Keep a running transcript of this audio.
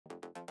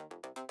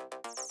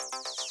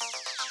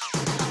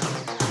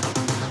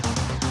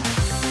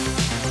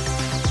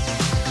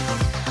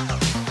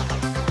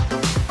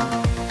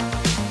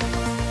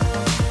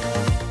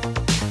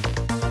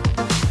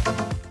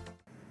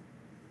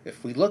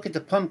look at the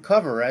pump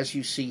cover, as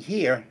you see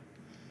here,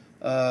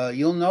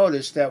 you'll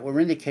notice that we're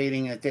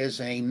indicating that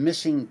there's a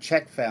missing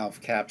check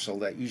valve capsule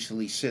that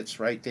usually sits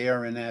right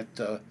there in that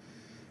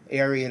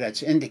area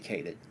that's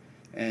indicated.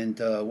 And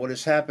what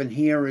has happened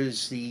here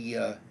is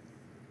the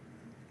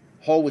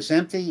hole was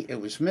empty,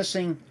 it was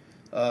missing.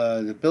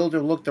 The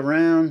builder looked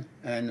around,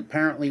 and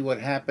apparently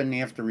what happened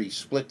after he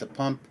split the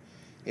pump,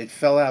 it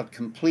fell out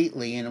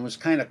completely, and it was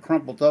kind of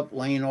crumpled up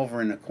laying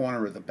over in the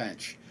corner of the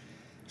bench.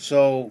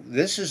 So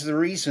this is the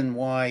reason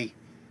why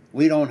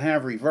we don't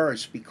have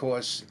reverse,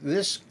 because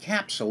this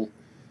capsule,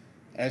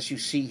 as you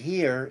see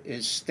here,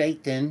 is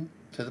staked in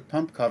to the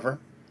pump cover,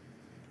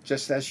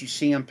 just as you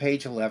see on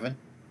page 11.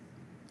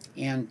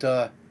 And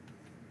that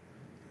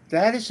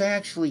is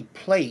actually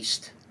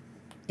placed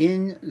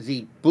in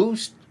the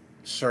boost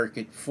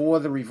circuit for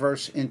the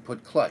reverse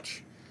input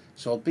clutch.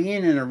 So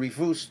being in a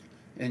reverse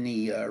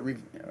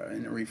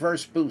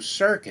boost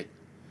circuit,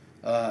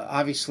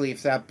 obviously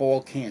if that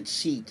ball can't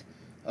seat,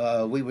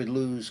 we would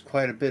lose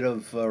quite a bit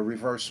of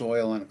reverse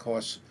oil, and of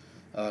course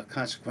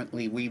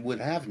consequently we would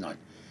have none.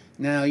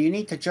 Now you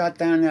need to jot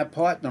down that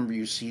part number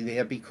you see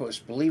there, because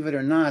believe it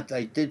or not,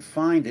 I did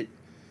find it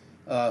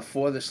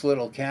for this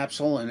little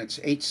capsule, and it's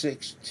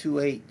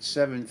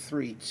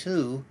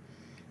 8628732.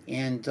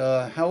 And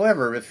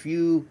however, if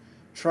you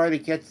try to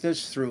get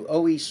this through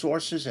OE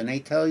sources and they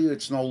tell you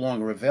it's no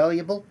longer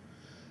available,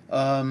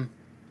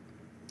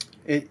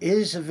 it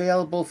is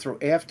available through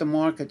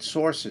aftermarket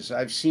sources.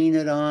 I've seen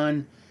it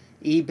on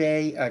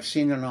eBay, I've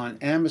seen it on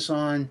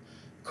Amazon.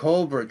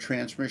 Cobra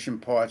Transmission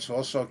Parts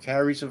also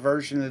carries a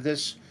version of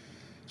this.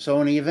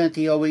 So in the event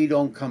the OE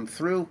don't come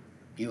through,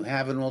 you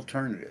have an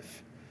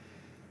alternative.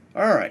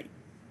 Alright.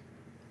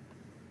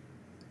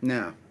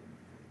 Now,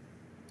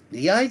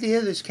 the idea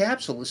of this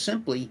capsule is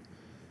simply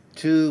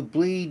to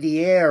bleed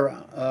the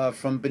air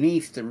from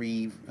beneath the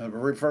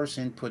reverse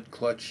input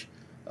clutch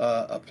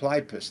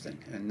apply piston,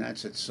 and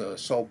that's its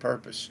sole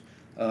purpose.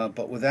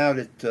 But without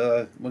it,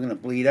 we're going to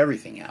bleed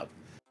everything out.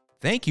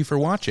 Thank you for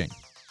watching.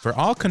 For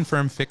all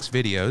confirmed fix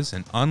videos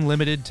and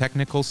unlimited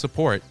technical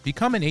support,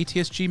 become an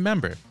ATSG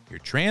member, your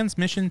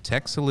transmission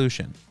tech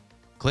solution.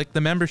 Click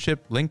the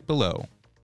membership link below.